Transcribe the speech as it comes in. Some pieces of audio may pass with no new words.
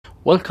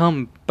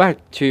Welcome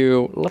back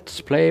to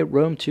Let's Play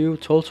Rome 2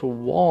 Total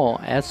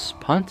War as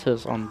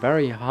Pontus on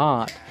very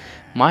hard.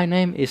 My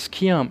name is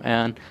Kiam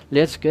and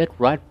let's get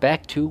right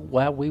back to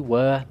where we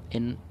were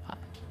in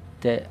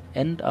the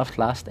end of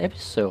last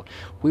episode.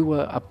 We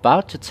were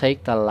about to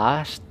take the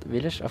last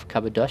village of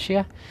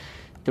Cappadocia.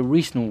 The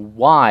reason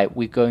why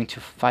we're going to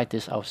fight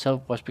this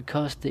ourselves was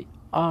because the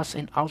odds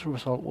in auto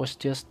result was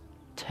just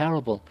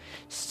terrible.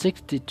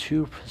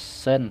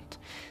 62%.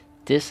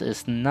 This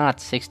is not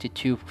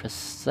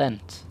 62%.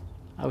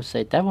 I would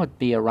say that would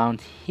be around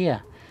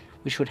here.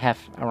 We should have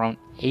around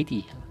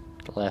 80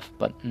 left,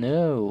 but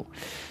no.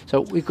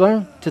 So we're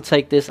going to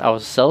take this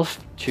ourselves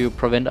to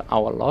prevent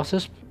our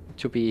losses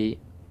to be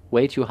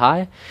way too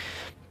high,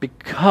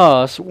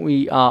 because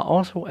we are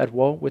also at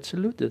war with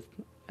Saluted,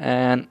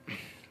 and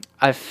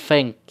I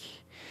think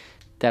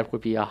that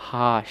would be a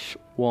harsh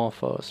war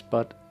for us,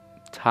 but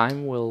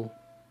time will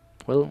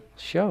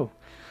show.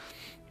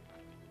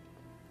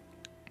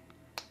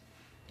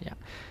 Yeah,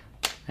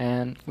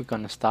 and we're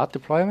gonna start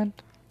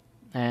deployment,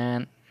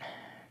 and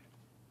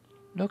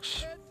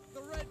looks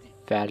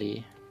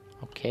fairly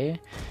okay.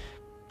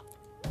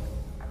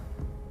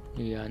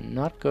 We are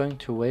not going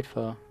to wait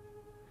for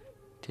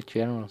the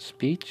general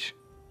speech.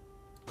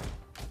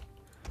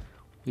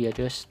 We are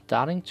just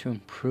starting to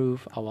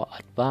improve our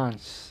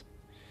advance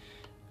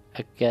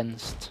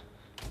against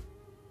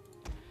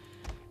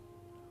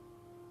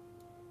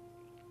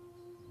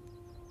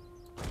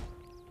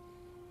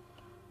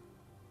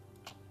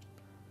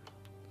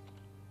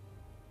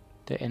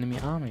the enemy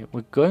army.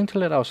 We're going to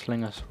let our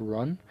slingers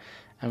run,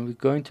 and we're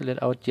going to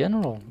let our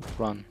general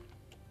run.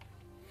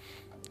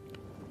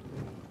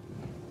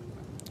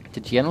 The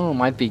general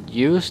might be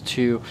used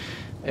to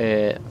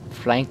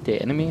flank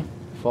the enemy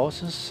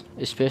forces,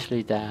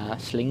 especially the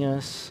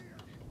slingers,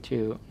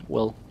 to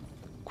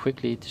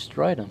quickly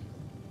destroy them.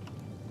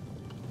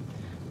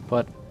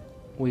 But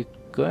we're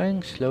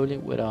going slowly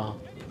with our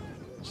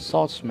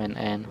swordsmen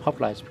and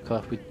hoplites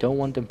because we don't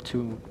want them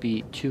to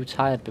be too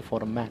tired before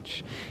the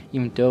match,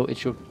 even though it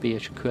should be a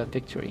secure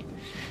victory.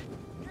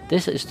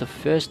 This is the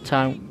first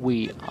time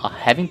we are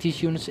having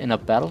these units in a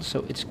battle,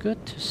 so it's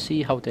good to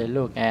see how they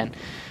look, and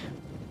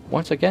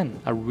once again,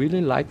 I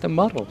really like the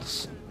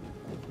models.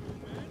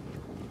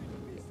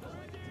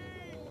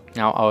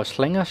 Now our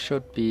slingers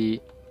should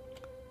be,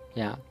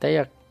 yeah, they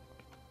are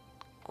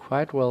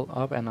quite well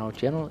up, and our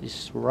general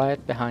is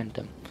right behind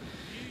them.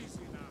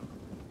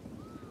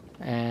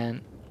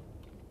 And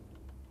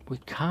we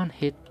can't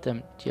hit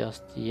them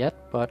just yet,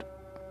 but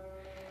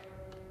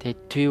they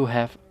do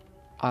have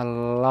a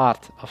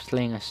lot of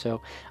slingers, so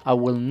I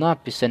will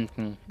not be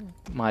sending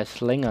my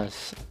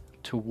slingers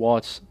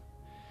towards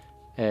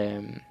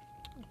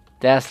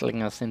their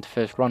slingers in the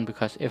first run,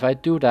 because if I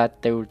do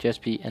that, they will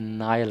just be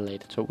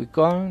annihilated. So we're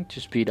going to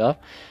speed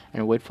up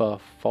and wait for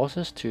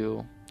forces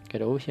to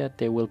get over here.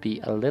 They will be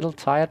a little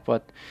tired,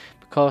 but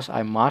because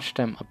I marched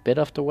them a bit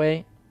of the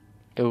way,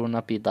 it will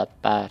not be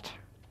that bad.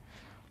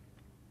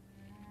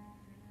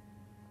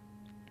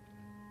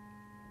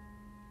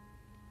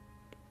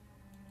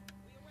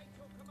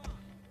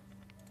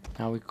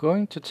 Now we're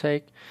going to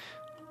take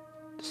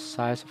the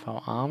size of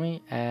our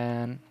army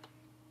and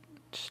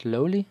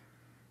slowly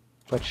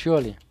but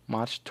surely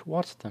march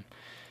towards them.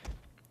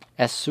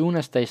 As soon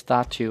as they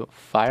start to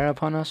fire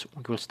upon us,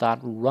 we will start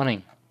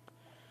running.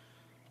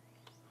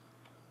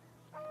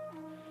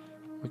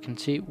 We can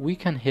see we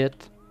can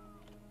hit,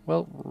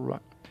 well,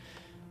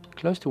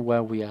 close to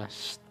where we are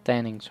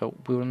standing, so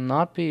we will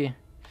not be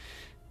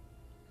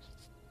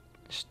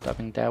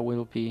stopping there. We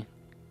will be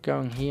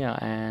going here,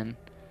 and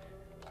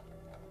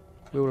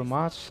we will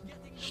march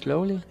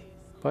slowly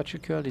but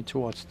securely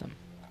towards them.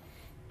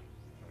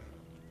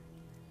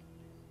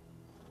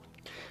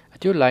 I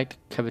do like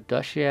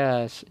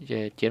Cappadocia's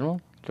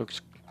general,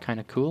 looks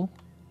kinda cool.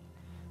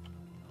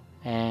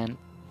 And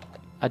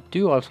I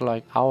do also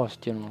like ours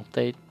general,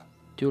 they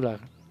do look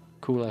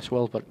cool as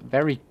well, but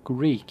very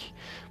Greek.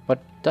 But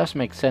does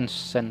make sense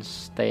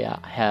since they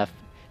have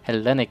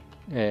Hellenic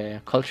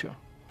culture.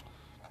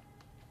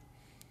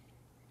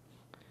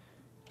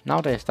 Now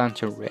they're starting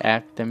to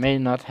react. They may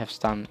not have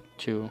started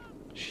to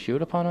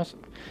shoot upon us.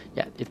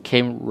 Yeah, it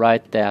came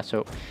right there,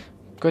 so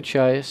good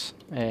choice,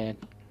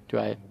 do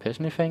I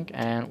personally think,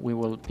 and we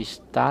will be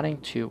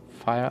starting to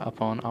fire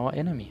upon our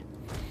enemy,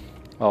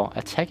 or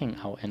attacking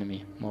our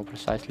enemy more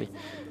precisely.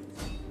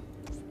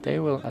 They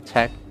will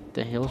attack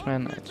the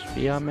hillsmen and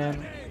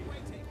spearmen,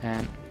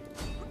 and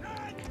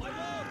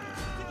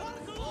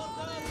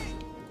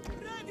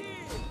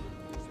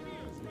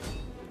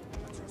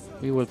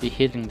we will be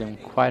hitting them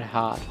quite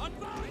hard.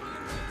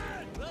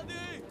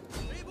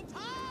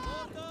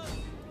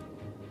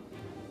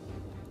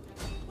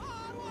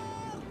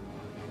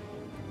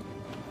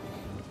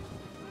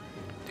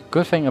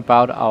 Good thing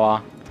about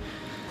our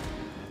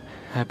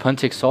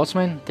Pontic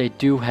swordsmen, they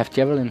do have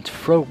javelin to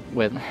throw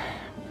with.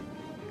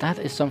 That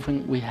is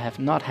something we have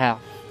not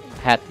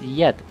had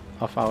yet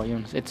of our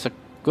units. It's a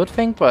good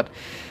thing, but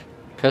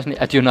Personally,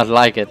 I do not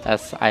like it,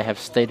 as I have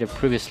stated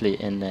previously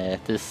in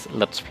this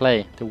Let's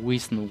Play. The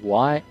reason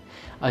why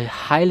I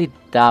highly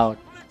doubt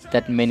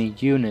that many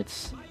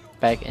units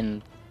back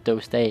in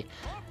those days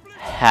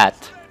had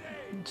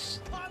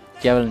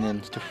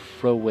javelins to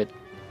throw with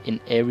in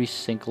every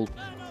single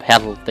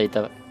battle they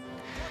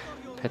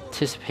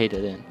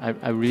participated in.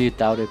 I really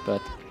doubt it,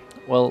 but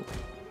well,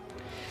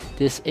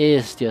 this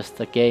is just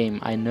a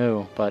game, I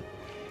know, but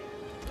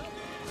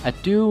I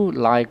do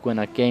like when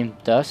a game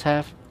does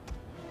have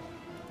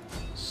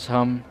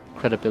some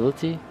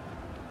credibility.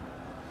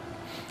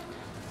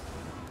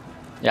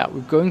 Yeah,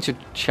 we're going to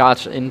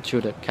charge into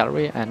the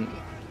cavalry, and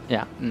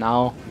yeah,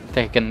 now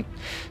they can,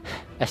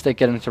 as they're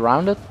getting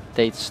surrounded,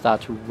 they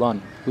start to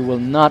run. We will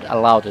not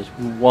allow this.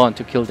 We want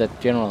to kill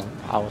that general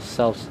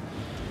ourselves.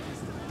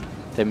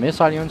 The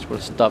missile units will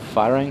stop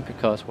firing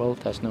because, well,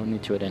 there's no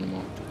need to it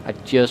anymore. I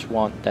just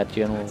want that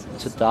general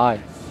to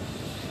die.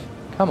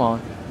 Come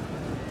on.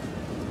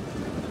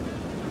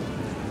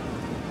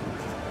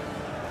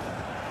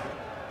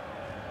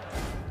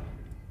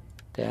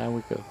 There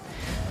we go.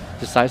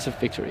 Decisive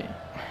victory.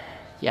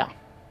 Yeah.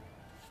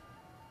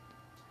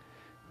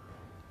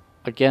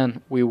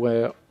 Again, we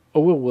were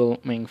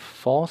overwhelming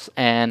force,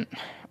 and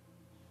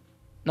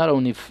not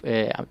only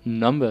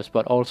numbers,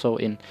 but also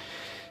in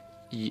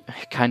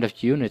kind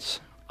of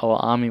units. Our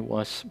army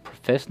was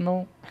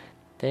professional.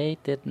 They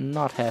did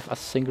not have a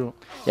single,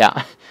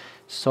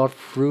 sword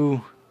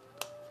through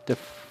the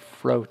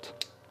throat.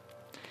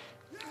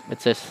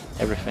 It says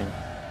everything.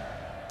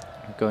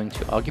 I'm going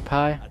to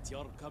occupy,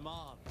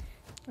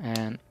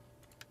 and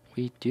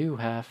we do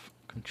have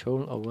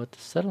control over the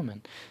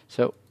settlement.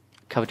 So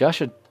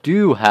Kappadokya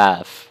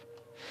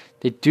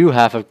they do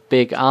have a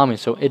big army,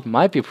 so it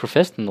might be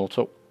professional.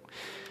 So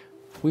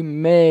we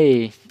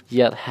may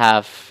yet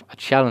have a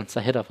challenge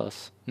ahead of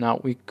us. Now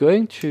we're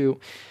going to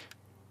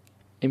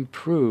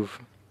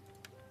improve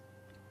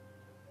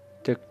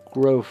the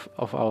growth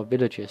of our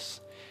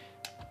villages.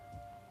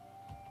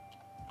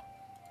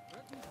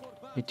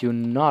 We do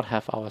not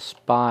have our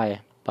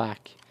spy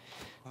back,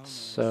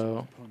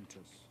 so Pontus.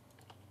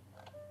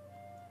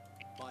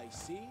 By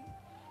sea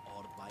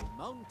or by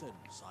mountain,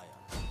 sire?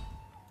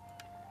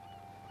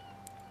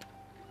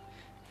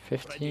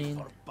 15.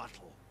 For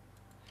battle.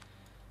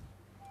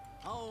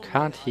 How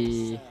Can't may I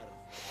he?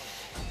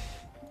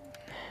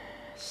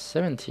 serve?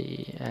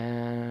 70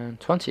 and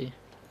 20.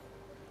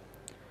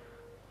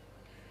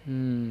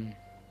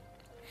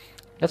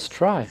 Let's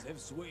try. Have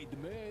swayed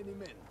many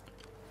men.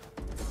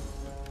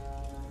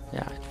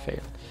 Yeah, it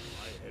failed.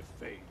 I have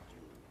failed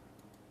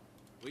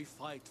you. We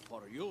fight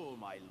for you,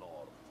 my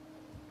lord.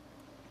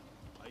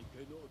 I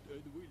cannot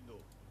and will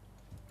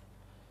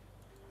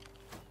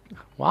not.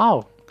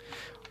 Wow,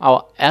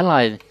 our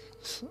allies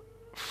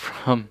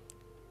from.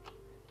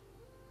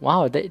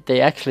 Wow,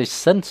 they actually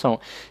sent some.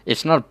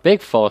 It's not a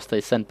big force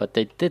they sent, but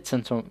they did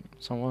send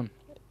someone.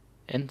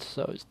 And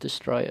so it's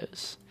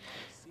destroyers.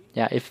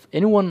 Yeah, if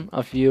anyone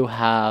of you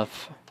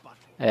have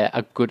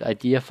a good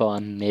idea for a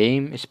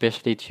name,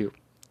 especially to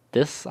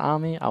this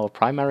army, our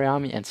primary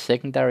army and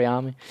secondary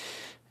army,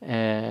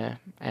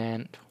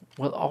 and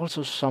well,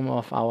 also some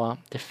of our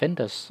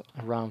defenders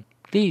around,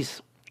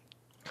 please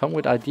come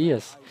with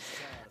ideas.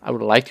 I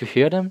would like to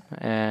hear them,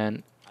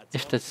 and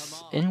if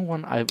there's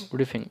anyone I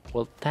really think,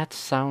 well, that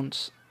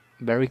sounds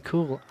very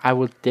cool, I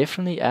will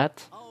definitely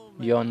add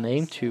your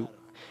name to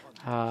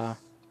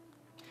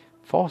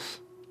force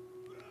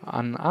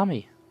an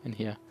army in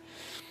here.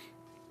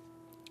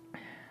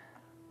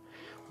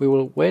 We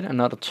will wait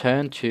another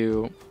turn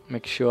to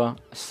make sure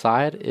a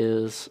side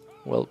is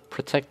well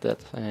protected.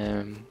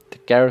 The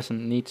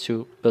garrison needs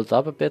to build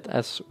up a bit,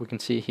 as we can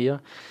see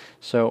here.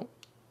 So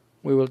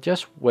we will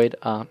just wait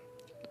a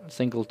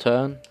single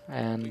turn,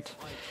 and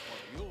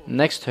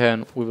next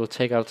turn we will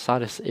take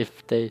outsiders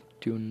if they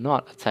do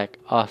not attack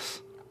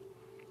us.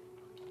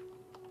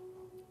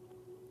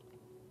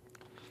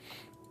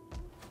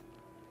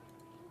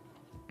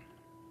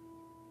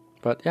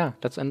 But yeah,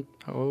 let's end.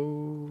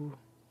 Oh.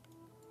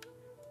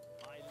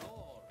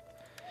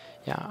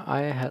 Yeah,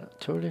 I had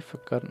totally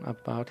forgotten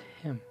about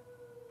him.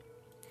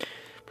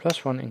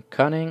 +1 in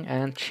cunning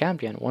and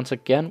champion. Once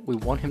again, we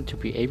want him to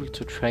be able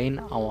to train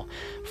our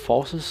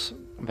forces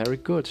very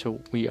good,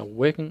 so we are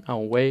working our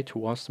way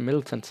towards the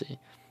militancy.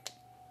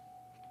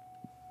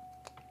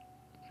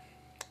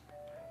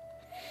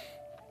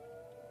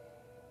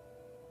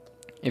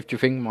 If you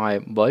think my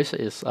voice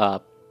is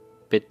a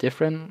bit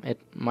different,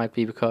 it might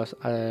be because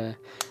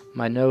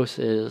my nose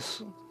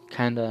is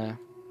kinda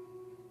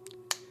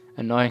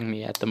annoying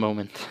me at the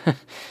moment.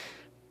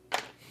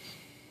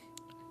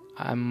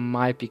 I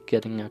might be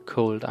getting a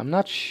cold. I'm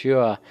not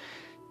sure.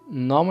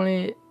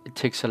 Normally it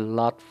takes a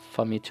lot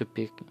for me to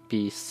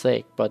be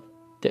sick, but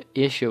the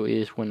issue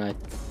is when I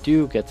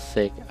do get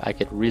sick, I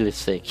get really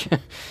sick.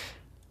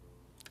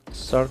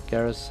 Sword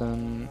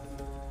garrison,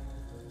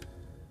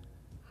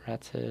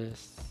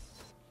 Ratis.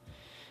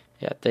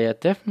 Yeah, they are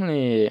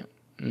definitely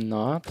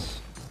not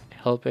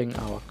helping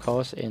our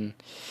cause in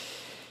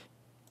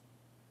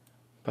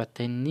But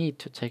they need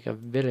to take a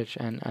village,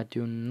 and I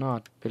do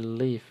not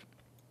believe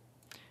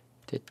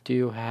they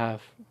do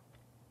have...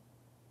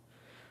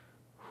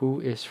 Who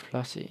is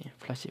Flossy?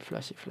 Flossy,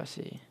 Flossy,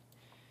 Flossy.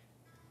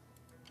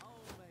 How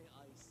may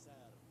I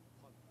serve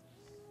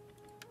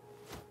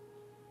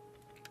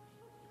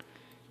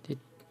Pontus?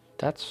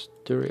 That's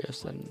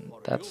Durius, and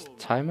that's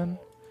Timon.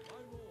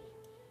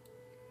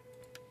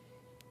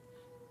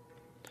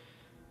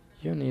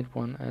 You need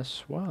one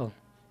as well.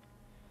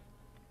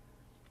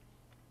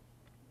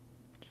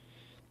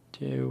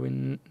 Do we...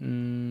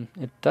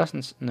 it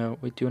doesn't... No,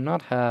 we do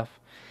not have...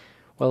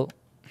 Well,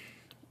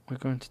 we're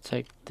going to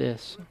take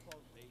this.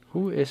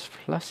 Who is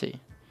Flossy?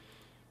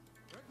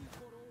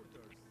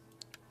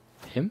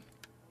 Him?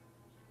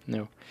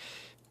 No.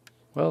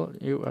 Well,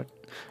 you are...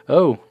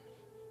 Oh!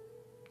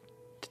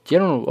 The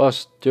general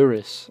was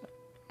Duris.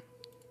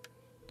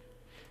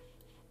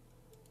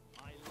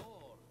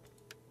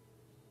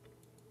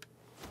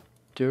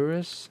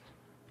 Duris?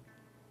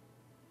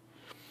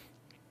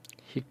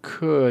 He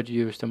could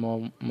use the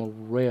more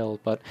rail,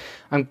 but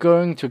I'm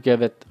going to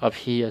give it up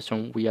here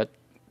so we are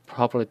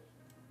properly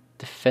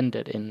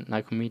defended in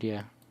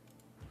Nicomedia.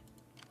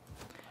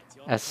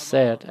 As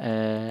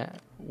said,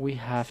 we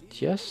have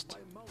just...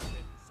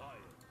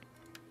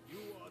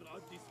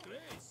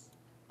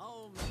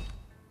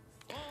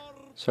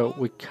 So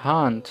we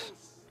can't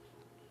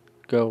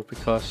go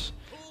because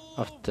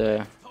of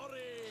the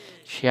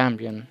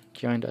champion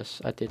joined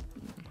us.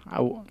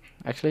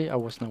 Actually, I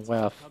wasn't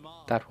aware of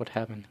that would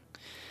happen.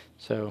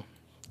 So,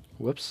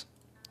 whoops.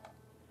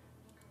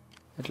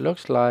 It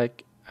looks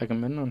like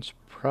Agamemnon's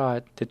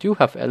pride. They do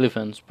have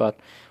elephants, but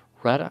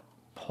rather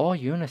poor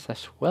units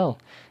as well.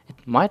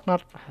 It might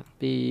not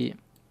be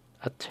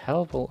a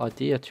terrible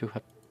idea to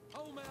have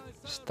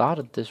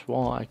started this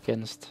war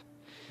against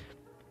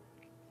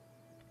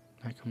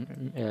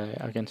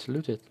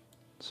Looted.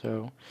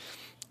 So,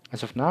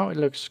 as of now, it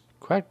looks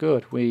quite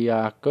good. We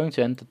are going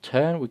to end the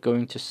turn. We're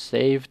going to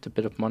save the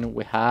bit of money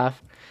we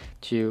have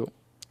to...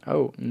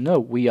 Oh, no,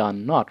 we are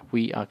not.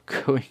 We are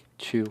going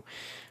to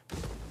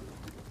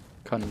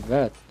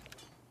convert.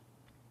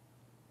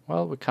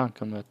 Well, we can't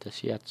convert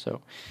this yet,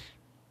 so...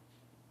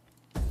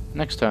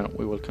 Next turn,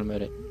 we will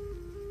convert it.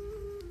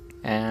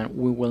 And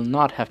we will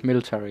not have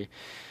military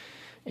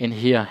in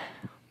here,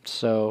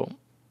 so...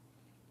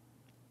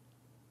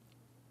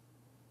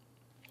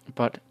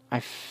 But I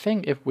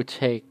think if we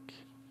take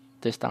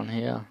this down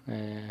here,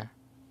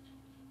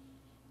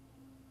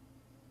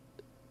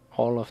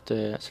 all of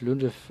the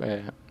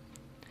Seleucid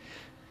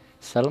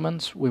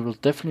settlements, we will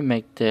definitely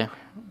make the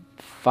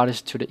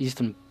farthest to the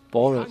eastern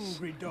borders.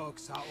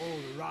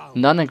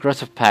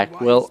 Non-aggressive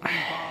pact. Well,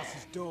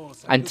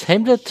 I'm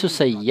tempted to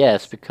say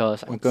yes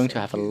because I'm going to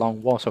have a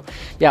long war. So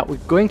yeah, we're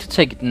going to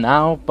take it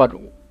now, but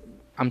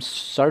I'm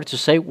sorry to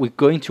say we're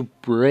going to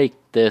break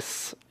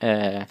this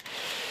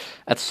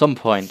at some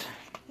point.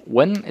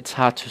 When, it's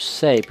hard to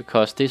say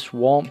because this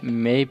war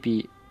may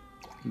be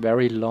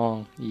very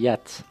long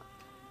yet,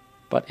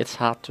 but it's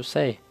hard to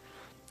say.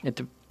 It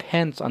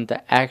depends on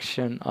the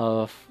action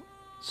of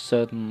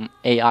certain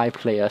AI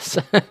players.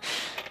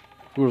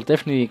 We will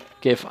definitely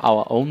give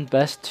our own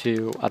best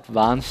to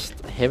advance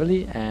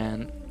heavily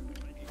and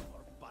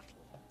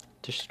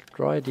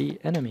destroy the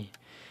enemy.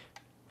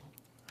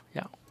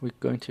 Yeah, we're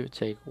going to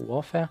take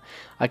warfare.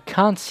 I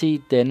can't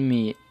see the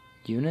enemy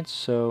units,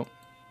 so...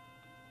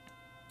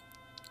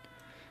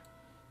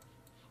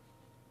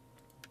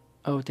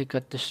 Oh, they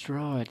got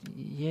destroyed.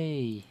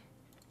 Yay.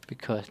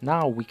 Because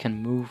now we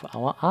can move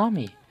our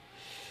army.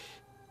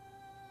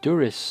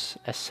 Duris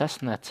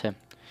assassinate him.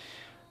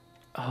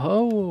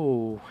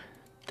 Oh,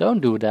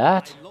 don't do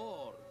that.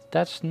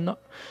 That's not...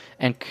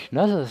 And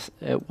Knossos...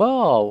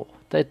 wow,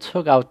 they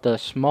took out the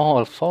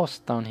small force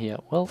down here.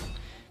 Well,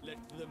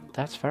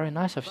 that's very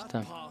nice of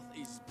them.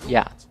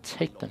 Yeah,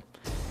 take them.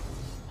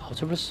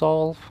 Auto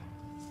resolve.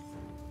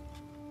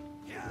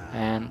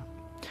 And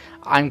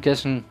I'm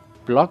guessing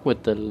block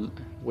with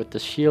the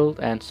shield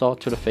and sword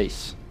to the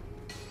face.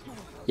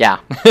 Yeah.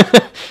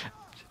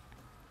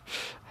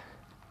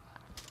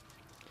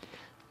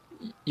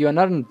 You are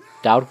not in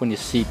doubt when you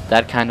see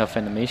that kind of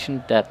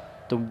animation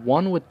that the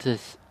one with the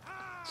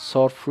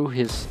sword through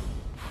his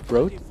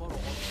throat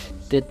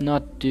did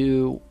not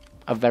do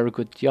a very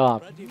good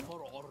job,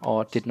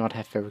 or did not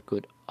have very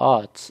good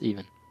odds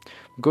even.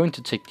 I'm going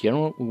to take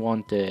general. We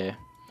want the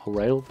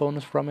morale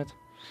bonus from it.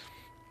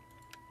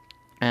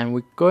 And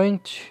we're going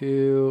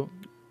to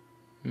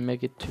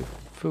make it to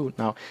food.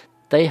 Now,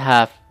 they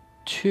have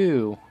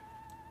two.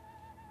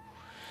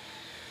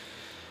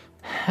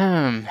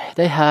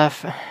 They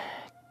have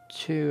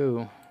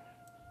two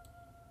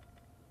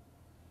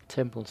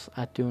temples.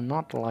 I do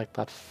not like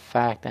that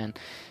fact, and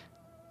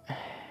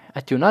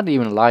I do not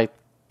even like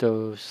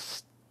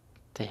those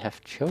they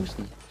have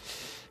chosen.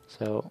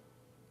 So, I'm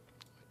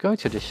going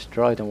to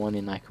destroy the one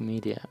in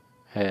Nicomedia.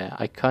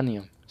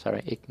 Iconium.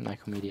 Sorry,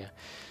 Nicomedia.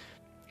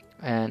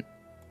 And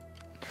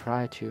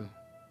try to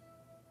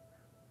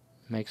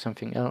make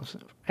something else.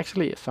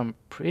 Actually, some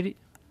pretty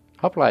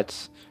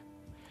hoplites.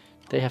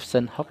 they have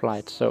sent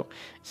hoplites, so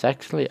it's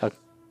actually a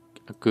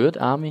good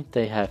army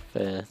they have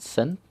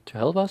sent to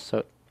help us,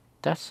 so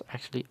that's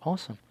actually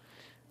awesome.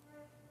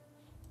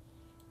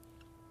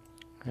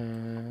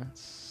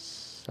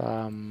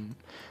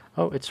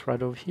 Oh, it's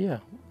right over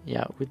here.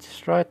 Yeah, we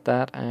destroyed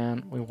that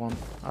and we want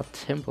a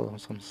temple of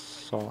some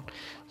sort.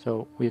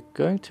 So we're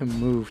going to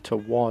move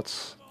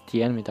towards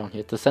the enemy down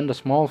here to send a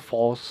small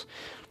force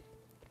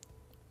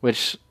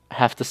which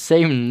have the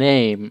same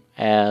name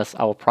as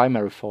our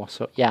primary force.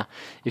 So yeah,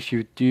 if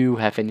you do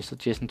have any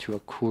suggestion to a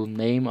cool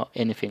name or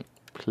anything,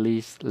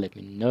 please let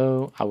me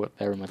know. I would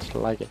very much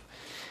like it.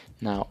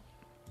 Now,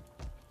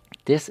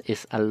 this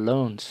is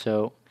alone,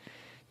 so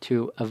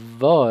to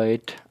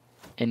avoid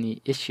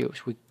any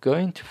issues, we're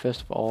going to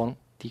first of all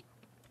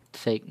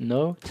take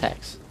no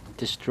tax,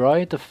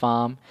 destroy the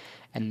farm,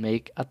 and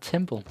make a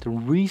temple. The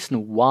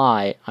reason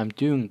why I'm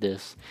doing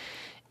this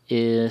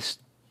is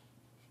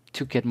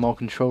to get more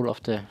control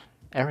of the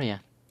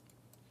area,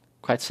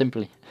 quite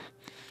simply.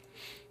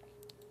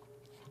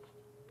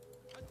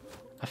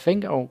 I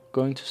think I'm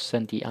going to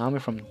send the army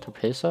from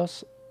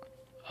Topazos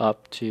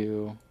up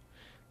to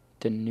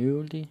the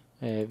newly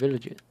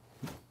village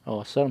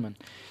or settlement.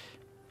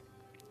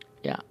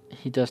 Yeah,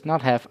 he does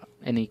not have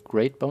any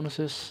great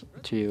bonuses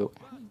to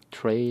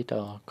trade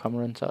or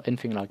commerce or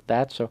anything like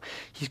that, so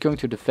he's going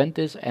to defend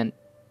this, and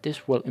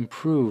this will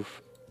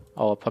improve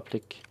our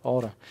public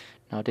order.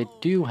 Now they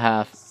do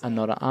have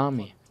another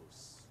army.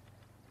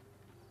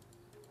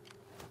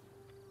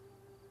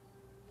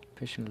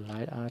 Patient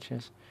light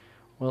archers.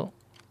 Well,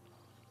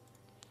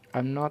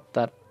 I'm not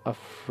that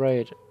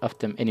afraid of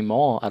them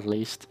anymore, at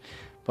least,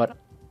 but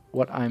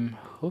what I'm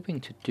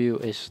hoping to do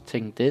is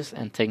take this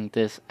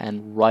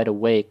and right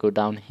away go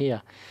down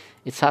here.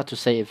 It's hard to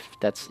say if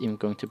that's even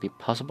going to be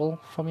possible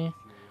for me,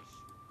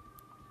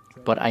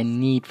 but I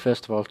need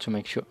first of all to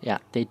make sure, yeah,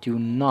 they do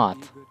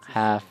not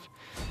have.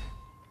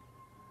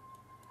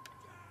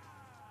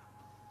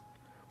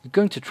 We're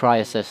going to try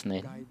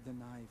assassinate.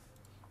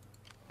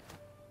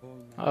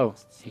 Oh,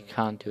 he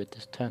can't do it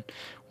this turn.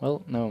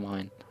 Well, never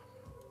mind.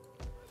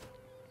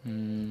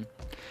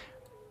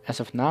 As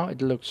of now,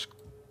 it looks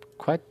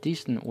quite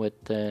decent with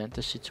the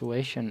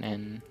situation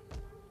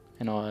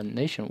in our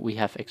nation. We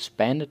have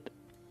expanded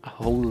a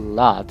whole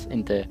lot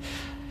in the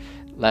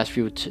last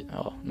few,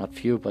 oh, not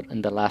few, but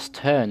in the last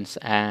turns,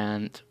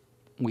 and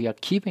we are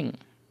keeping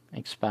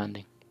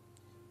expanding.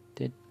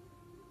 They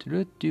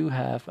do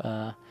have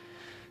a,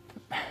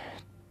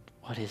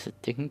 what is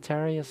it,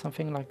 dignitary or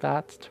something like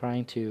that,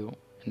 trying to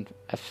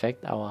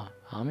affect our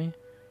army,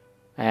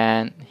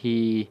 and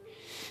he,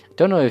 I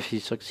don't know if he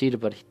succeeded,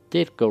 but he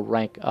did go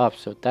rank up,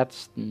 so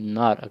that's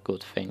not a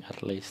good thing,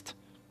 at least.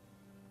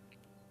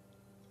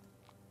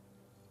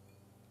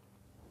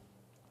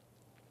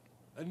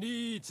 The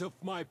needs of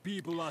my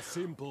people are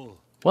simple.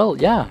 Well,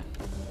 yeah,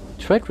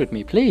 trade with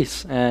me,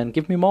 please, and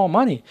give me more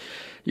money.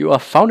 You are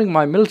founding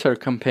my military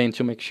campaign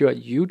to make sure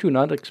you do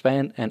not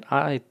expand, and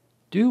I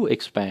do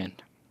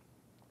expand.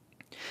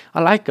 I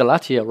like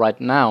Galatia right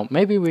now.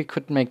 Maybe we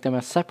could make them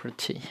a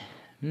separate.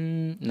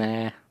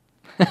 Nah.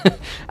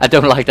 I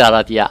don't like that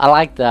idea. I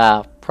like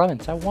the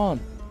province I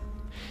want.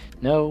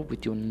 No, we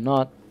do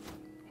not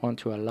want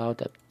to allow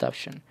that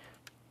adoption.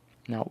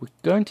 Now we're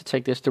going to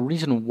take this. The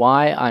reason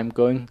why I'm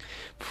going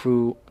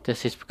through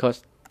this is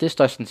because this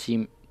doesn't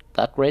seem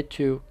that great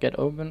to get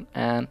open,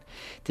 and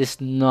this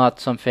is not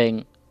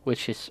something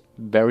which is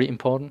very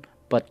important.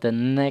 But the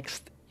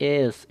next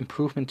is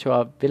improvement to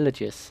our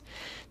villages,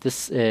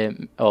 this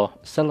or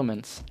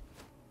settlements.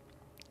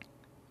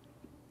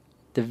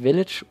 The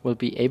village will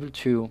be able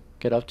to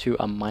get up to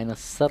a minor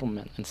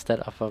settlement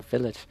instead of a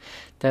village.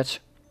 That's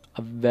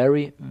a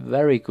very,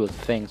 very good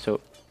thing.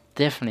 So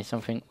definitely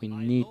something we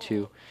need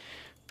to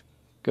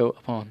go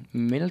upon.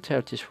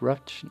 Military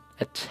disruption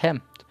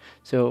attempt.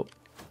 So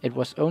it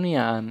was only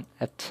an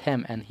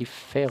attempt and he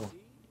failed.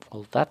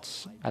 Well,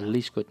 that's at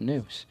least good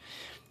news.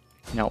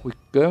 Now we're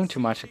going to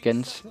march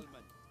against.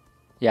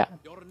 Yeah,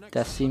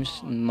 there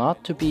seems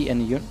not to be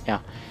any yeah,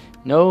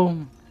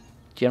 no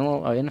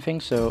general or anything,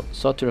 so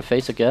sword to the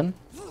face again.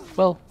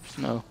 Well,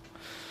 no.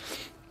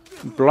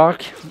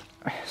 Block,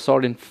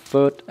 sword in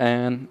foot,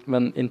 and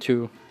then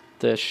into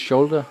the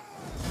shoulder,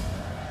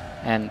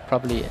 and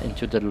probably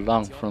into the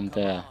lung from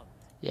there.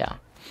 Yeah.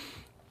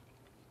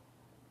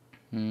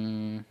 Go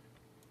and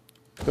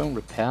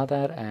repair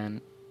that and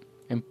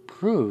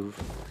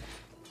improve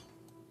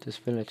this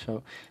village.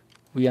 So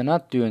we are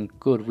not doing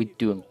good, we're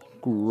doing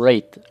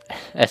great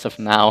as of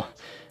now.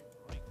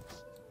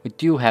 We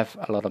do have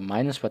a lot of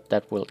minus, but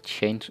that will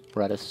change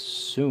rather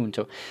soon.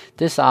 So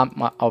this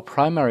our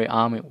primary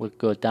army will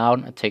go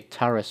down and take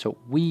Tara, so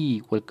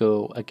we will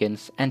go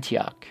against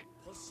Antioch.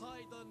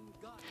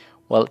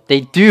 Well,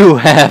 they do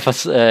have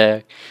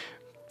a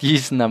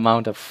decent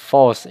amount of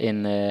force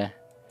in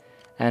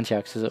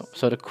Antioch.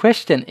 So the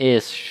question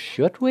is,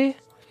 should we?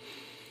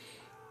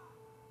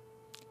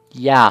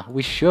 Yeah,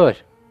 we should.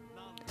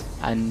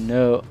 I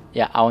know,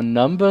 yeah, our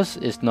numbers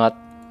is not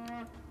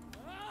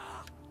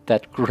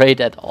that great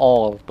at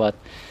all, but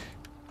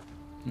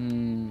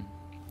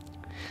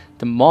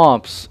The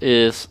mobs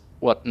is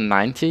what,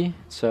 90,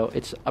 so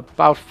it's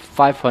about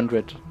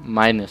 500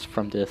 minus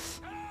from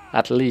this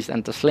at least,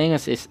 and the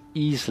slingers is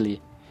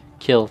easily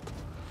killed.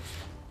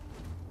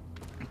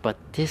 But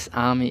this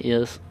army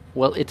is,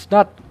 well, it's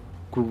not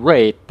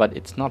great, but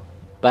it's not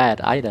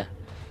bad either.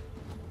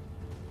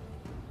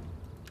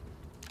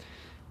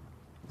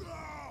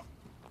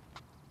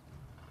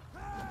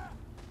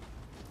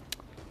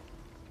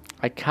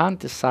 I can't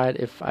decide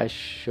if I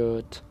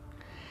should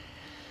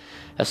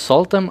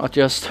assault them or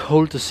just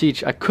hold the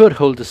siege. I could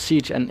hold the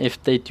siege, and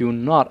if they do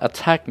not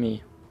attack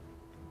me,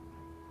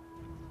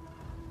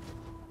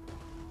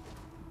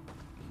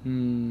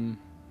 we're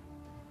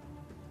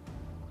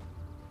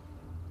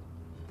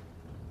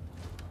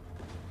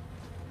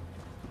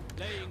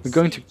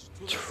going to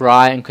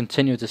try and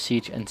continue the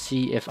siege and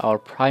see if our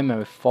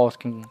primary force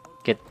can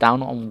get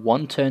down on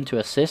one turn to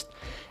assist.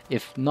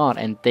 If not,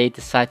 and they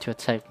decide to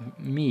attack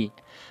me,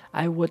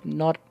 I would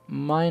not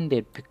mind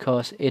it,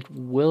 because it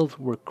will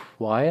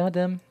require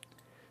them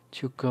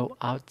to go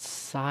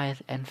outside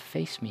and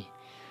face me.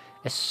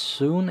 As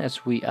soon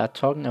as we are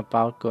talking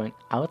about going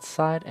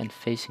outside and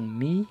facing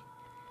me,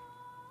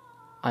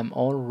 I'm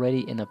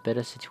already in a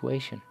better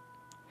situation.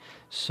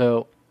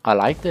 So I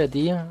like the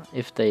idea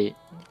if they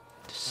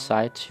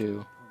decide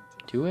to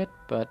do it,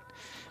 but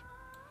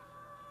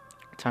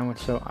time will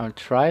show. I'll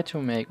try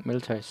to make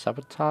military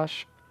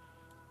sabotage.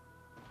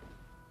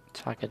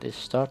 Target is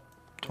stopped.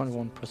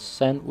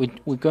 21%.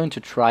 We're going to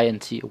try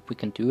and see if we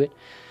can do it.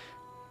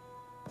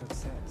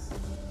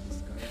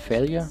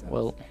 Failure?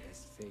 Well,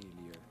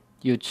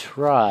 you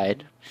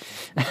tried.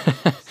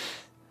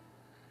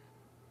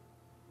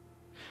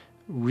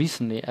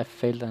 Recently I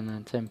failed an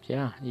attempt.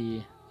 Yeah,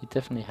 he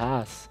definitely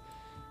has.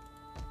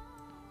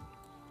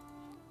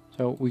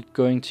 So we're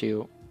going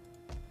to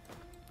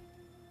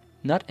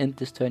not end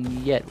this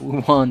turn yet. We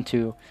want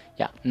to,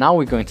 yeah, now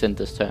we're going to end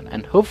this turn,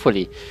 and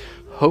hopefully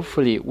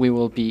we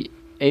will be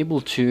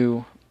able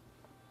to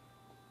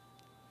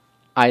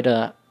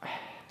either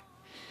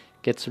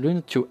get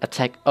Selûne to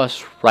attack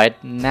us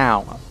right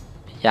now.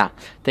 Yeah,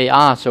 they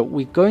are. So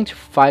we're going to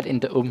fight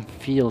in the open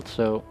field.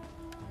 So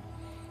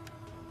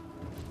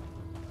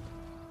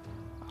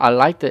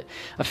I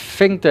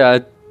think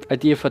the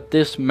idea for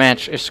this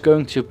match is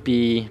going to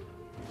be,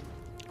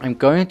 I'm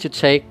going to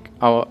take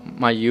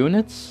my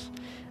units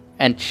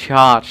and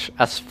charge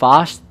as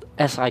fast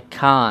as I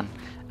can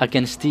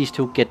against these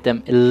to get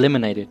them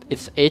eliminated.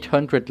 It's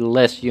 800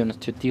 less units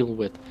to deal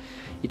with.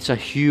 It's a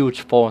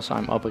huge force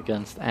I'm up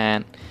against,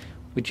 and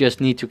we just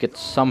need to get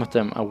some of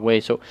them away.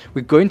 So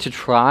we're going to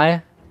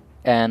try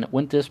and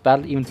win this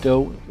battle, even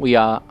though we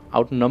are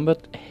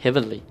outnumbered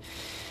heavily.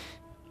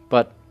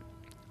 But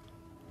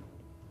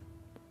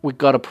we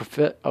got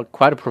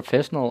quite a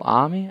professional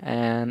army,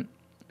 and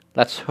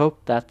let's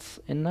hope that's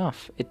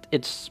enough.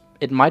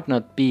 It might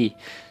not be,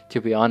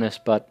 to be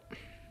honest, but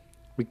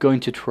we're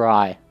going to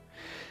try.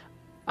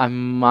 I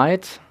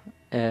might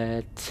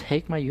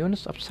take my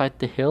units upside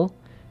the hill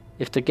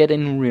if they get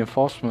in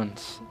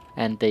reinforcements,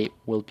 and they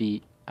will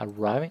be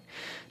arriving.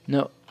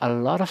 No, a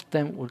lot of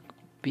them will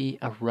be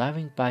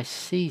arriving by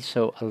sea,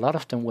 so a lot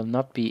of them will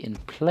not be in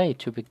play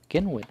to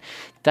begin with.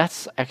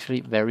 That's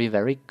actually very,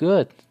 very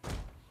good.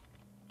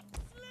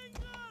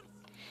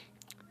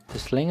 The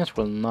slingers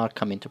will not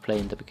come into play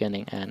in the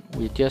beginning, and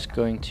we're just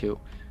going to,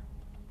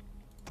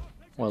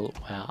 well,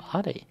 where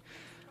are they?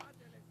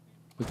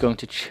 We're going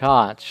to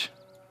charge,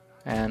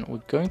 and we're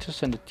going to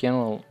send a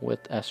general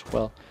with as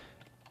well.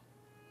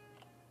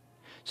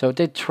 So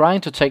they're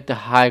trying to take the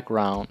high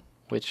ground,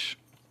 which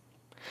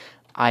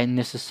I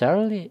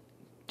necessarily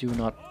do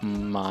not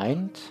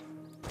mind.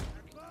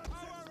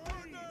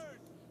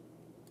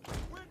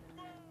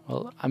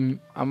 Well,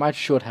 I might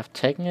should have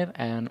taken it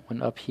and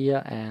went up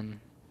here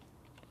and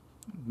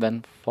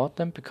then fought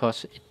them,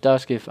 because it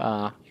does give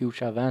a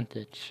huge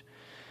advantage.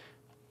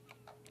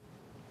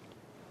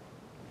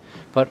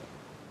 But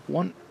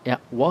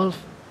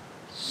Wolf.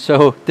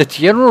 So the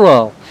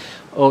general.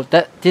 Oh,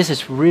 this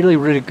is really,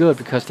 really good,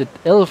 because the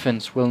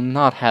elephants will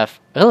not have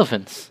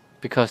elephants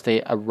because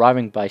they are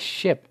arriving by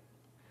ship.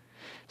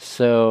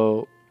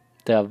 So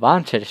the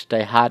advantage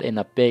they had in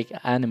a big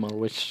animal,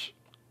 which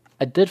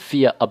I did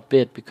fear a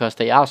bit, because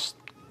they are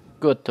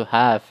good to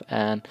have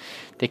and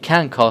they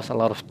can cause a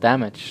lot of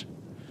damage.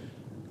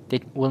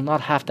 They will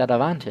not have that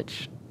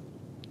advantage.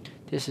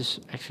 This is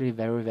actually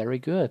very, very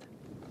good.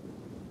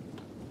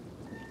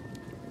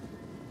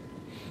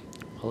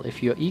 Well,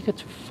 if you're eager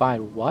to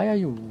fight, why are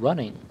you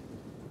running?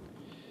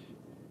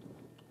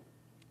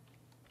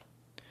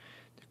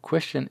 The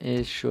question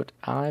is, should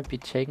I be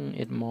taking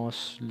it more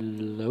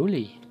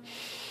slowly?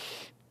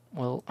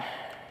 Well,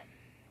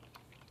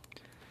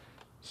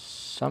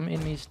 some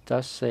enemies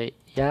does say,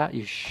 yeah,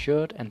 you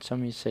should, and some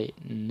enemies say,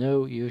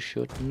 no, you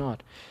should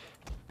not.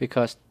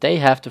 Because they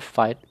have to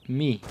fight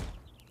me.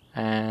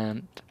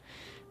 And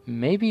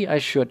maybe I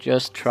should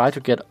just try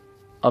to get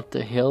up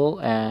the hill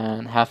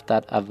and have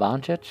that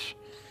advantage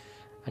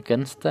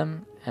against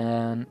them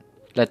and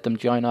let them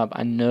join up.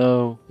 I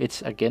know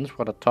it's against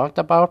what I talked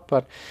about,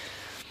 but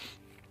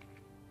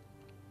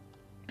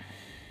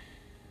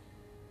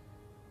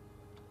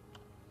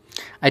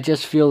I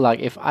just feel like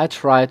if I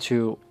try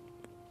to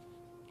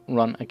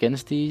run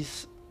against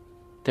these,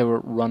 they will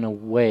run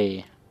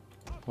away,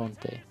 won't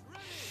they?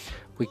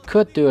 We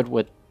could do it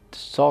with the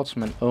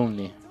swordsman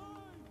only.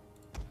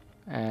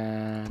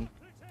 And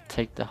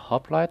take the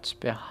hoplites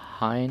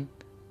behind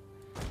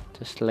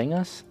the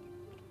slingers.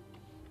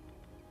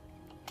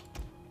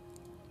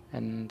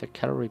 And the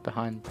cavalry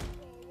behind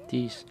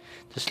these.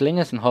 The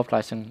slingers and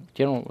hoplites in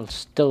general will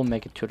still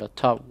make it to the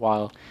top,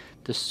 while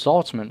the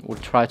swordsman will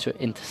try to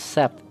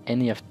intercept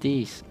any of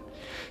these.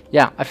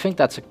 Yeah, I think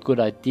that's a good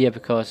idea,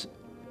 because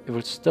it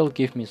will still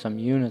give me some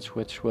units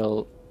which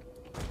will...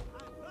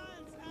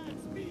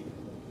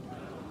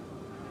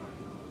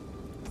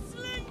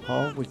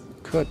 Or we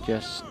could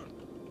just...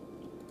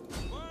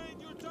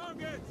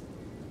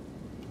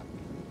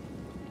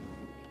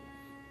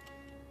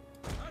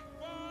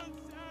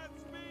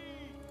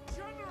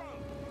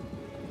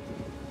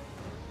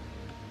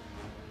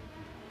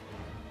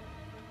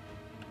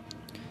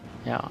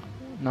 Yeah,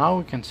 now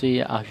we can see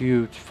a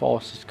huge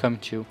force is coming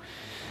to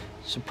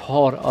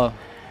support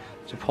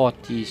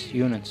these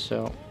units.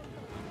 So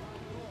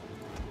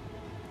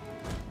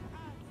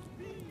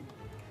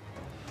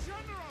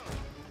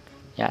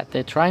yeah,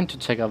 they're trying to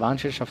take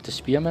advantage of the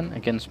spearmen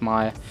against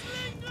my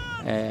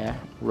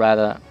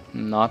rather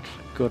not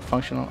good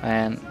functional,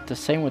 and the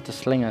same with the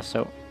slinger.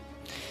 So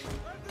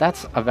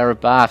that's a very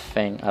bad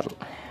thing,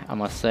 I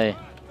must say.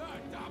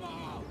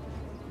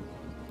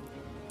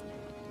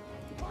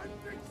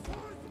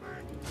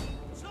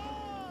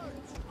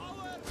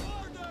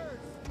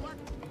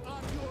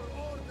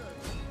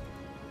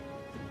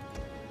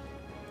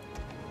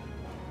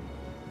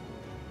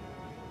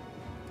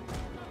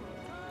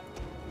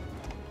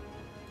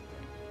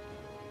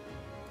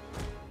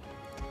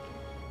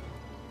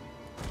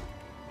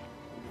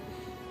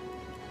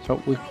 So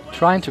we're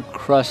trying to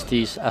cross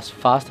these as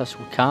fast as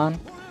we can.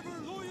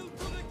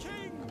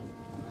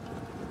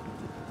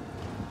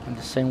 And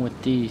the same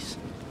with these.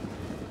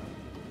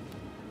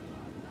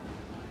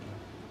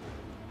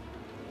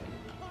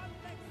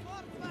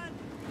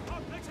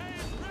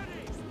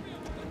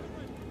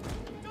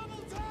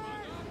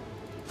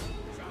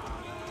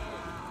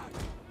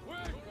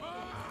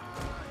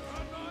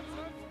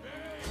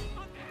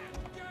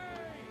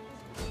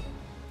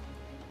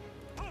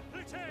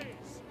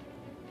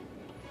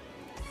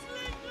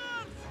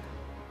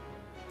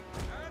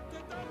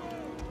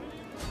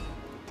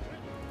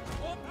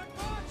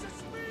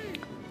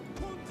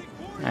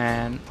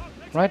 And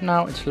right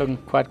now it's looking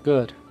quite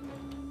good.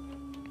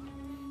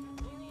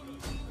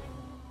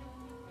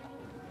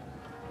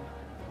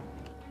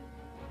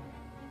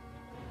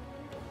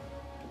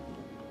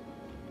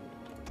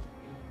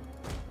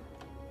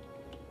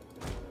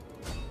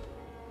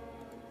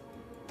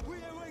 We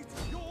await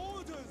your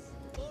orders.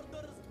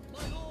 Orders,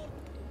 my lord.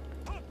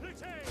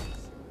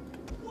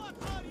 What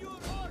are your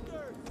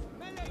orders?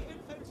 Melee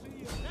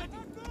infantry, ready.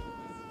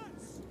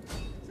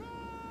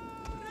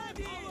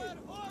 Ready.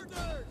 Our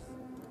orders.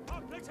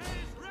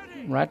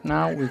 Right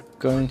now we're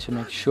going to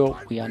make sure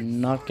we are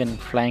not getting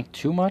flanked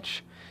too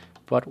much,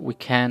 but we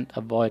can't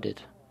avoid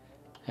it.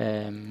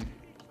 Yeah,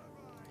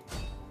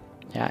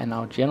 and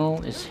our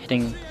general is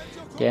hitting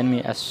the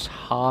enemy as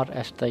hard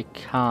as they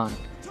can.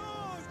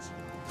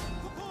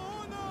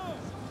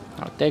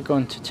 Now they're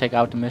going to take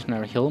out the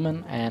mercenary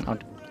hillmen, and our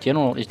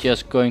general is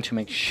just going to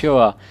make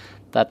sure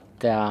that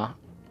their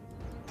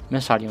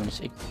missile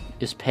units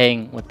is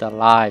paying with their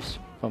lives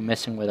for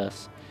messing with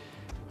us.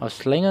 Our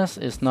slingers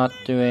is not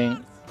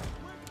doing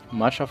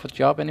much of a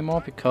job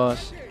anymore,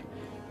 because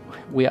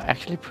we are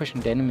actually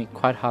pushing the enemy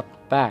quite hard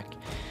back.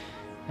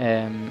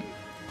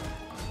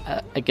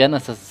 Again,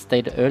 as I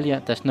stated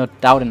earlier, there's no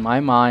doubt in my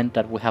mind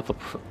that we have a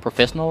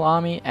professional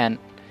army, and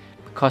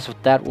because of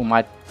that we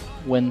might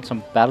win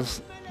some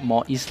battles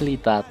more easily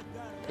that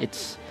it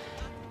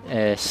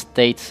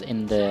states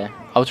in the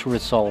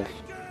auto-resolve.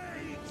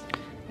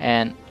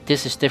 And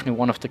this is definitely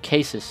one of the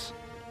cases.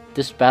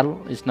 This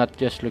battle is not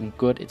just looking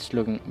good, it's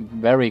looking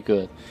very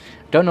good.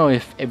 Don't know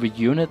if every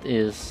unit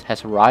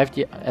has arrived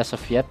as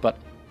of yet, but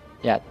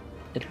yeah,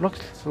 it looks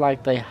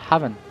like they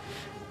haven't.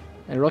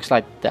 It looks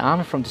like the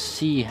army from the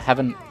sea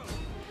haven't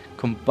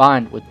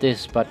combined with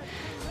this, but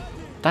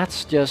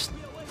that's just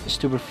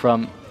stupid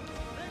from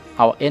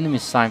our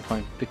enemy's side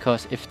point,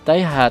 because if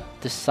they had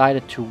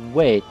decided to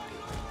wait,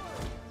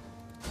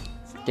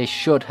 they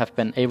should have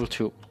been able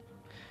to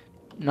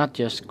not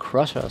just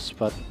crush us,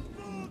 but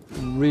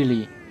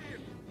really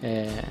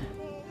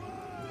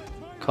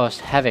cause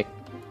havoc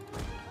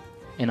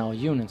in our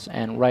units.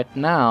 And right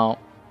now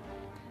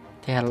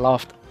they have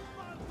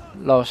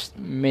lost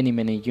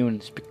many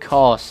units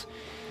because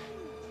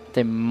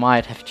they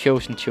might have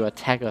chosen to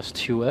attack us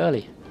too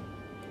early.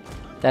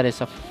 That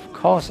is of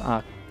course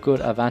a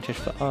good advantage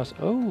for us.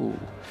 Oh,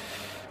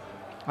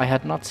 I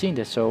had not seen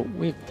this, so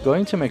we're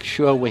going to make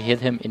sure we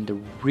hit him in the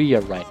rear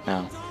right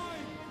now.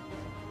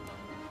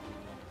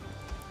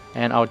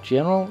 And our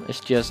general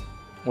is just,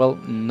 well,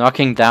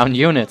 knocking down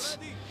units.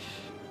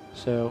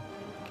 So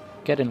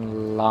get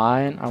in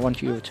line. I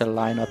want you to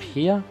line up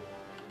here,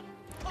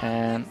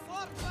 and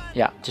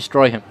Yeah,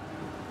 destroy him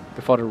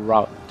before the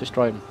rout.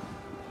 Destroy him.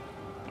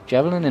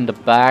 Javelin in the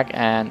back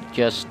and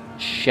just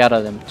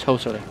shatter them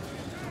totally.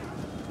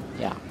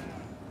 Yeah.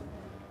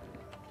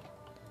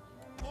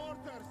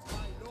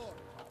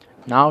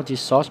 Now these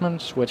swordsmen,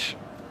 which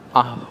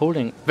are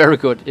holding very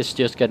good, is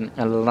just getting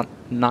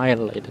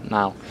annihilated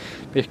now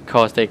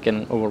because they're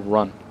getting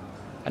overrun.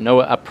 I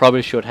know I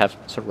probably should have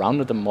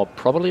surrounded them more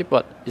properly,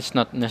 but it's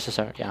not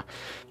necessary. Yeah.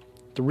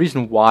 The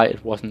reason why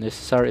it wasn't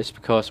necessary is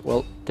because,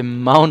 well, the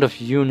amount of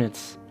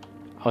units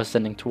I was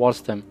sending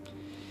towards them,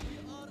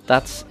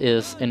 that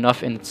is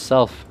enough in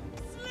itself.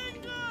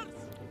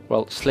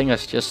 Well,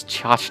 slingers, just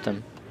charge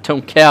them.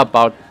 Don't care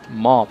about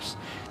mobs.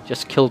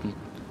 Just kill them.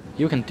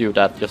 You can do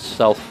that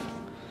yourself.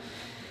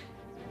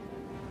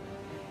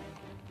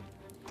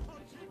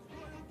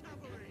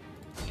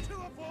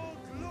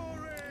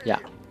 Yeah,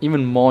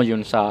 even more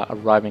units are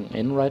arriving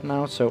in right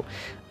now, so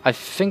I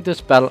think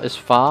this battle is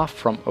far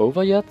from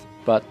over yet,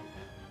 but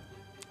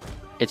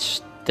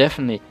it's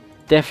definitely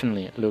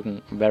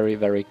looking very,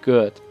 very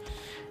good.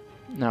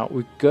 Now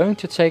we're going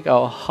to take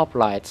our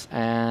hoplites,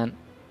 and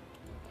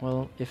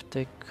well, if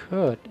they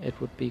could, it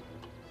would be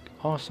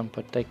awesome,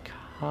 but they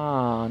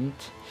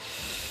can't.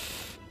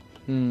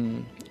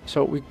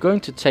 So we're going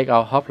to take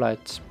our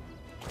hoplites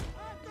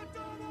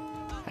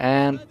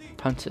and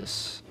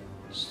Pontus,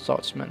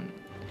 swordsman,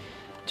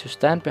 to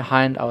stand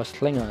behind our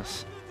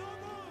slingers,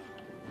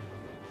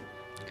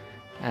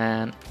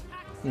 and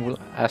we'll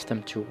ask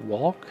them to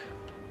walk.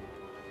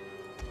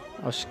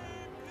 Our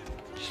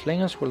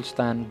slingers will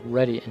stand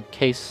ready in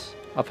case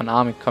of an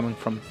army coming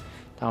from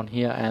down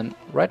here, and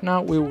right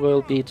now we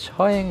will be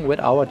toying with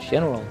our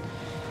general.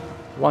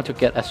 We want to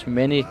get as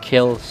many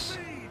kills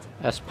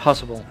as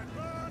possible.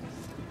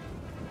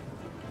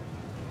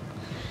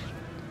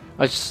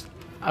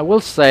 I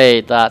will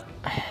say that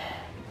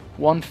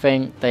one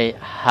thing they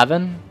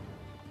haven't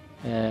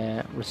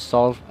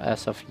resolved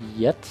as of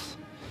yet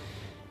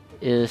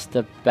is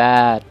the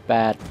bad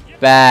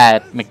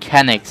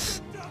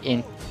mechanics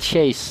in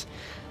chase.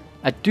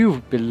 I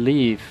do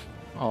believe,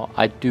 or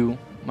I do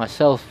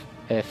myself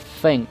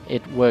think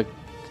it worked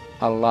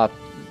a lot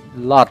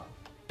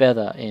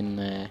better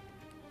in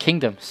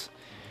Kingdoms,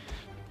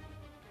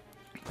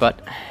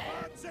 but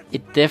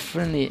it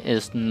definitely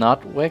is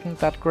not working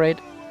that great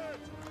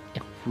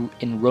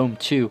in Rome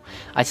 2.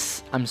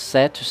 I'm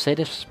sad to say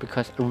this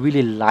because I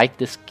really like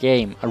this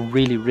game. I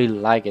really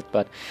like it,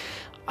 but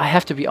I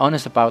have to be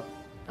honest about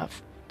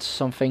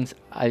some things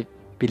I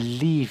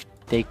believe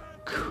they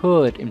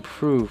could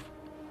improve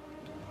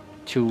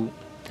to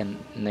the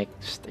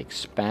next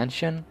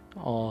expansion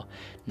or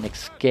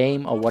next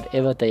game or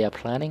whatever they are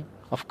planning.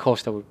 Of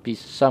course there will be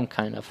some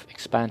kind of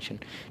expansion.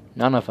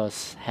 None of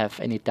us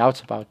have any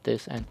doubts about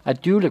this, and I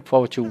do look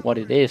forward to what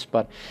it is,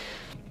 but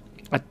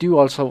I do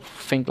also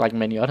think, like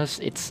many others,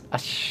 it's a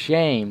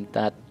shame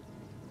that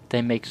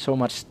they make so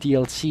much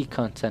DLC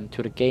content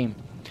to the game.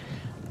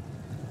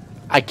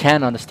 I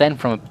can understand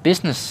from a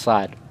business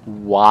side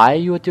why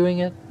you are doing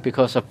it,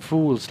 because of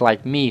fools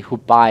like me who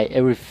buy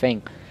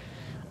everything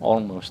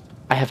almost.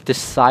 I have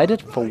decided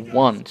for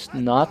once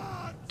not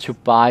to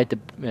buy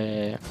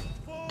the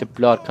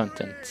blood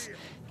contents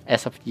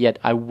as of yet.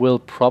 I will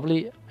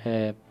probably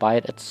buy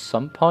it at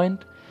some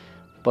point,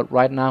 but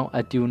right now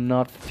I do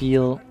not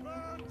feel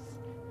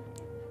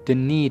the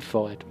need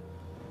for it.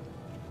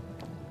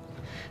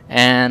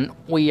 And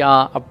we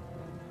are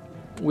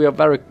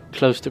very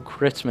close to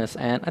Christmas,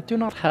 and I do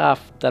not have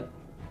that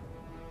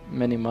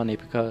many money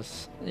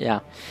because, yeah,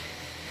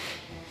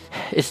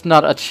 it's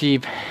not a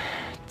cheap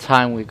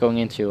time we're going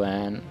into,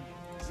 and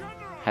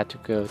had to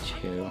go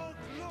to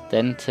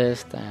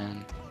dentist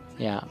and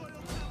yeah,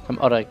 some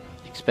other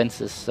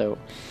expenses. So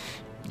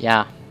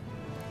yeah,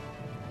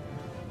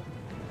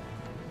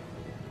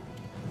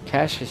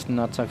 cash is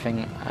not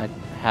something I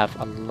have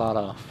a lot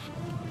of.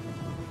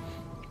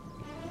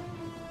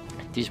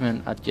 These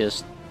men are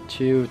just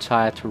too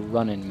tired to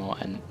run anymore,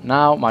 and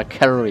now my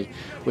cavalry,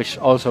 which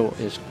also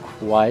is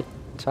quite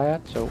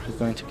tired, so we're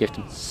going to give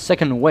them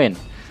second win.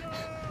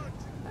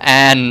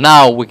 And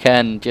now we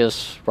can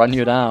just run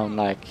you down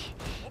like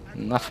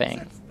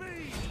nothing.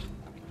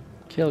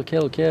 Kill,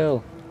 kill,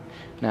 kill.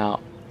 Now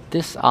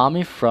this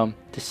army from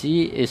the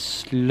sea is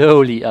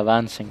slowly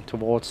advancing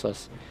towards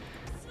us.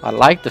 I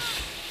like the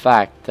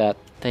fact that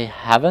they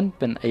haven't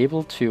been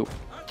able to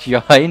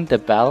join the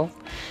battle.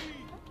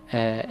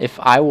 If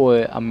I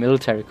were a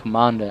military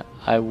commander,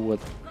 I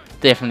would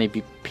definitely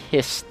be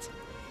pissed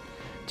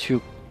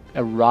to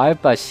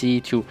arrive by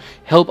sea to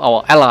help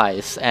our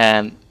allies,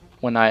 and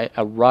when I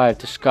arrive,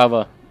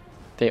 discover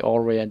they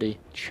already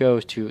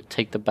chose to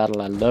take the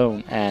battle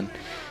alone and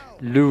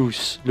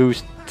lose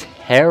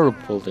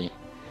terribly.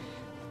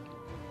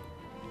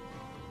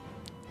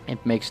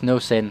 It makes no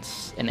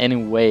sense in any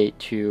way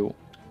to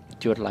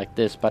do it like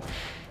this, but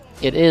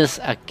it is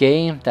a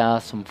game. There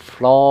are some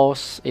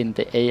flaws in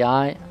the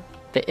AI.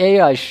 The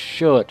AI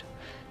should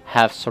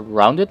have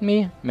surrounded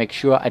me, make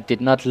sure I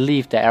did not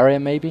leave the area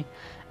maybe,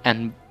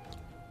 and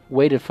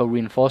waited for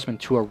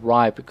reinforcement to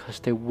arrive because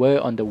they were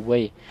on the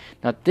way.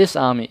 Now this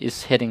army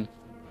is heading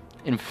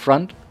in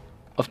front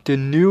of the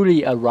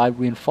newly arrived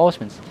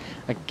reinforcements.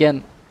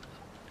 Again,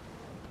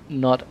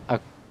 not a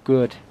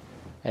good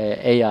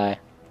AI,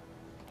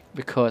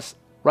 because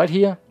right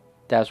here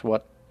there's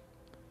what,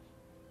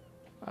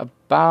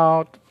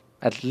 about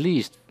at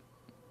least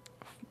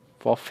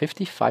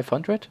 450,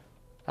 500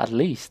 at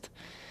least.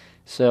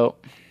 So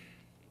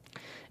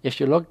if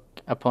you look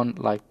upon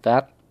like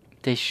that,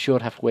 they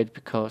should have waited,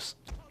 because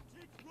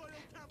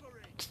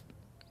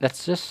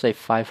let's just say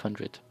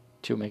 500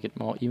 to make it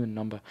more even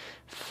number.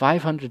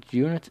 500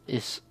 units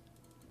is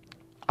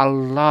a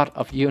lot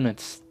of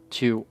units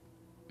to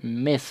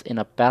miss in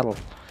a battle,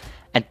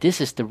 and this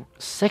is the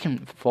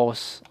second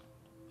force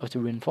of the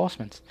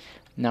reinforcements.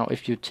 Now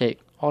if you take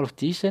all of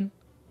these in,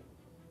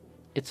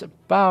 it's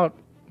about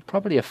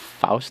probably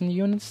 1,000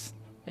 units,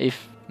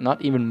 if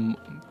not even,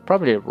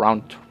 probably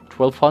around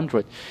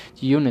 1,200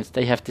 units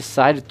they have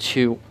decided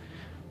to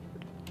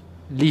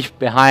leave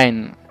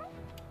behind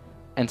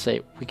and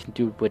say we can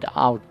do it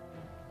without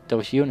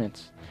those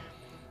units.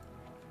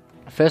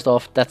 First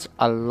off, that's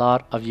a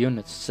lot of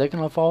units. Second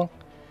of all,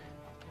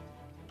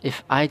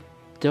 if I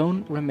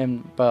don't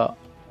remember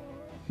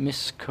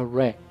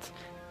miscorrect,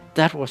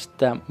 that was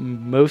the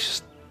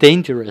most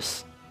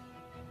dangerous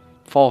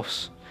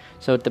force.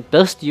 So the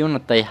best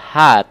unit they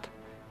had,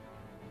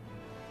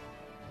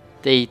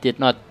 they did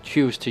not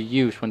choose to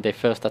use when they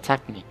first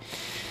attacked me.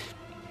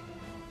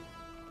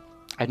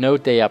 I know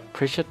they are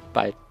pressured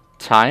by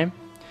time,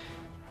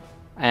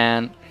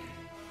 and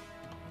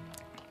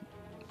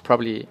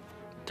probably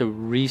the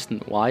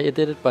reason why I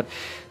did it, but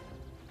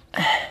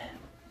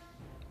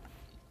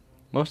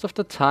most of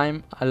the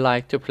time I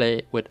like to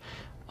play with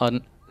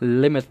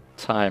unlimited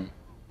time.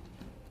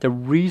 The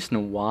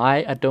reason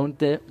why I don't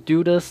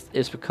do this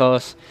is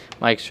because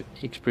my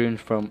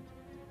experience from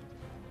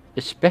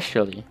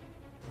especially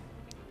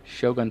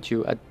Shogun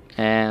 2,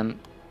 and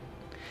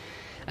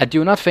I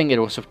do not think it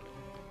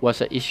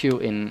was an issue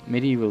in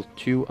Medieval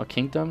 2 or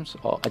Kingdoms,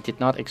 or I did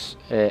not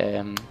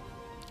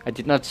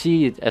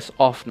see it as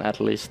often, at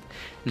least.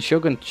 In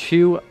Shogun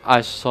 2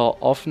 I saw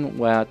often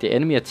where the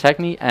enemy attacked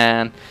me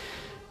and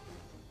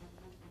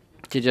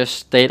they just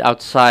stayed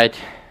outside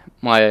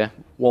my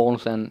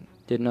walls and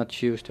did not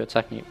choose to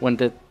attack me. When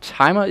the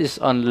timer is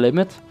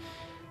unlimited,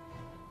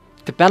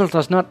 the battle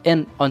does not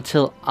end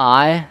until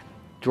I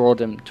draw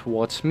them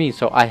towards me,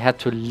 so I had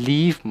to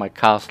leave my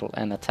castle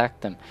and attack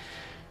them.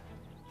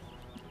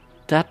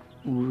 That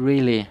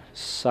really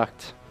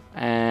sucked,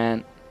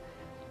 and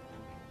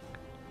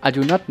I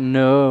do not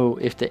know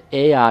if the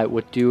AI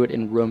would do it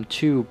in Rome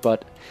 2,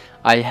 but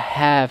I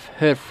have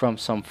heard from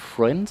some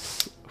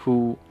friends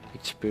who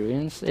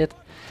experienced it,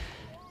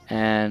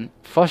 and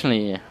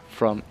fortunately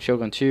from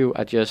Shogun 2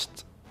 I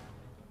just,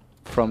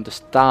 from the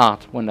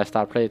start when I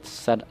started playing,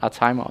 set a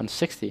timer on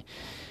 60.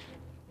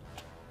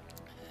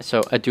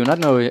 So I do not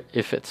know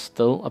if it's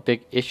still a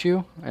big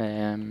issue,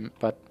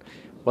 but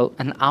well,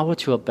 an hour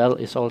to a battle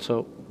is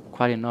also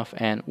quite enough,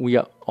 and we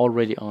are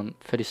already on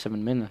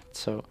 37 minutes,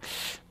 so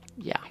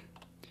yeah.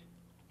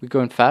 We're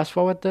going fast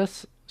forward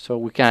this, so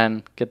we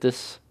can get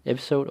this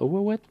episode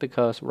over with,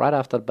 because right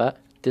after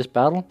this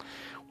battle,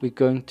 we're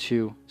going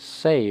to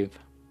save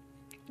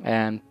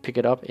and pick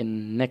it up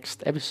in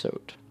next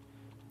episode.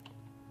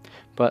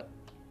 But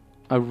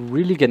I'm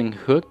really getting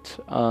hooked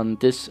on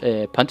this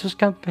Pontus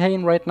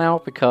campaign right now,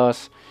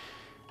 because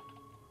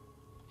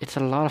it's a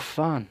lot of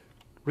fun,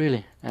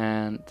 really,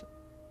 and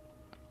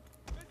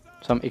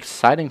some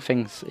exciting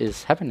things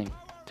is happening,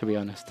 to be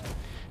honest.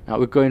 Now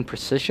we're going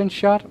precision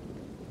shot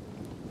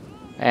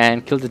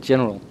and kill the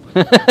general.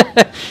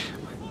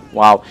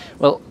 Wow.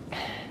 Well,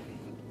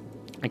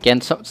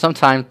 again,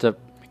 sometimes the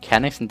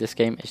mechanics in this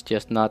game is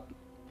just not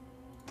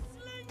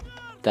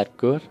that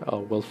good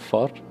or well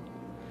thought.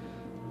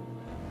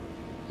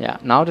 Yeah,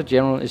 now the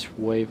general is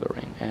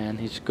wavering and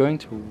he's going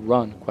to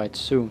run quite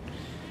soon.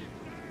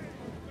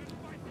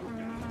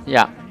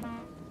 Yeah,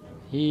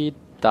 he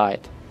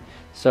died.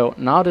 So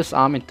now this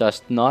army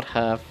does not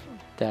have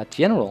their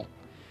general,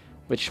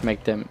 which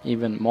make them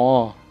even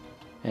more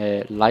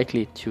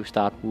likely to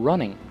start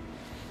running.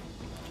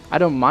 I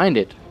don't mind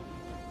it.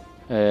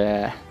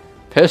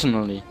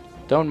 Personally,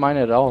 don't mind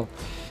it at all.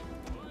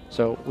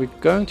 So we're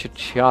going to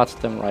charge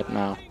them right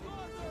now.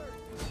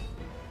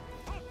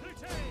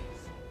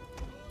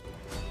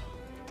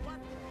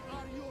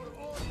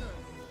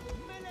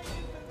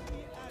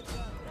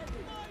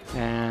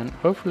 And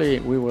hopefully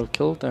we will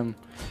kill them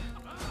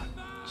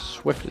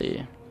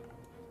swiftly.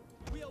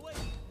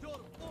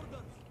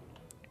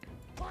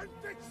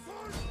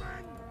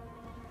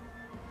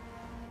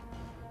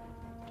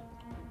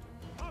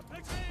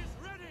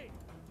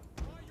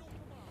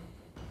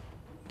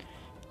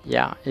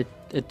 Yeah,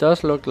 it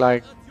does look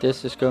like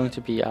this is going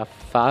to be a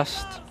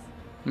fast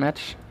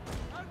match.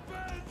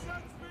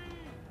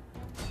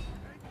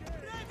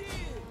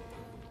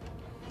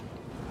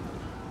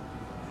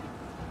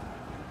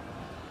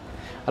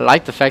 I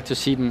like the fact to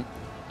see them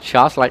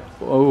charge like,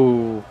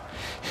 oh,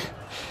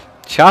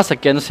 charge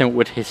against him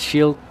with his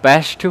shield,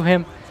 bash to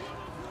him,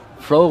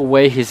 throw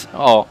away his,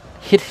 or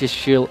hit his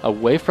shield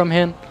away from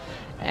him,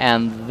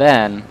 and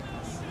then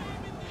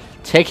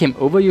take him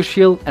over your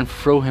shield and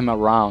throw him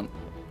around.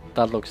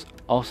 That looks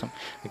awesome.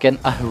 Again,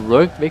 a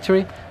heroic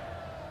victory.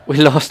 We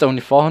lost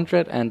only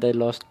 400 and they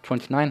lost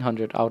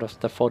 2900 out of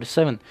the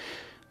 47.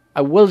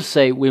 I will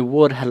say we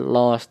would have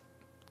lost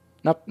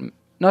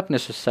not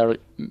necessarily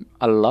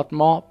a lot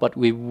more, but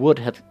we would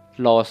have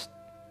lost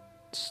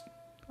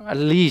at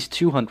least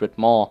 200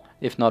 more,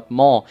 if not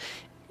more,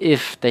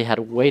 if they had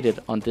waited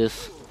on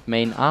this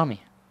main army.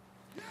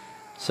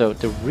 So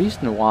the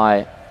reason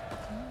why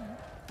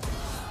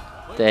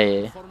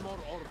they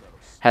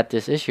had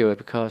this issue is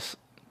because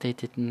they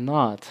did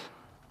not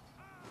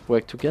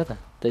work together.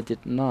 They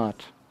did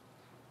not.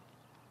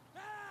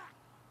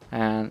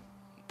 And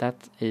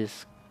that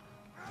is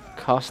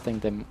costing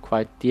them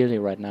quite dearly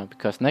right now,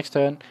 because next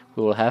turn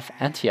we will have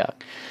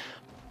Antioch.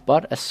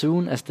 But as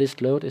soon as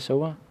this load is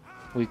over,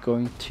 we're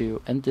going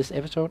to end this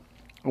episode.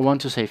 I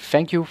want to say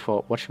thank you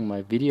for watching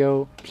my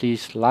video.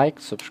 Please like,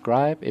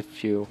 subscribe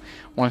if you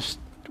want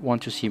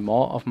to see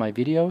more of my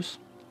videos.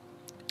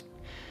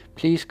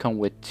 Please come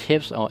with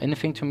tips or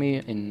anything to me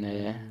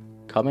in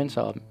comments,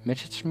 or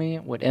message me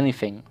with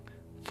anything,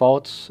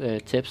 thoughts,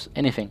 tips,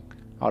 anything.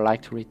 I'd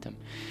like to read them.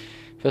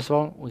 First of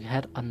all, we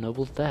had a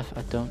noble death.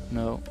 I don't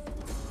know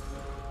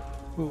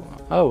who.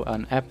 Oh,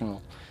 an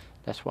admiral.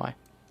 That's why.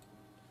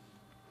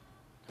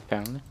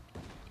 Apparently.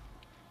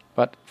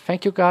 But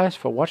thank you guys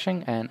for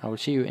watching, and I will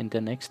see you in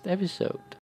the next episode.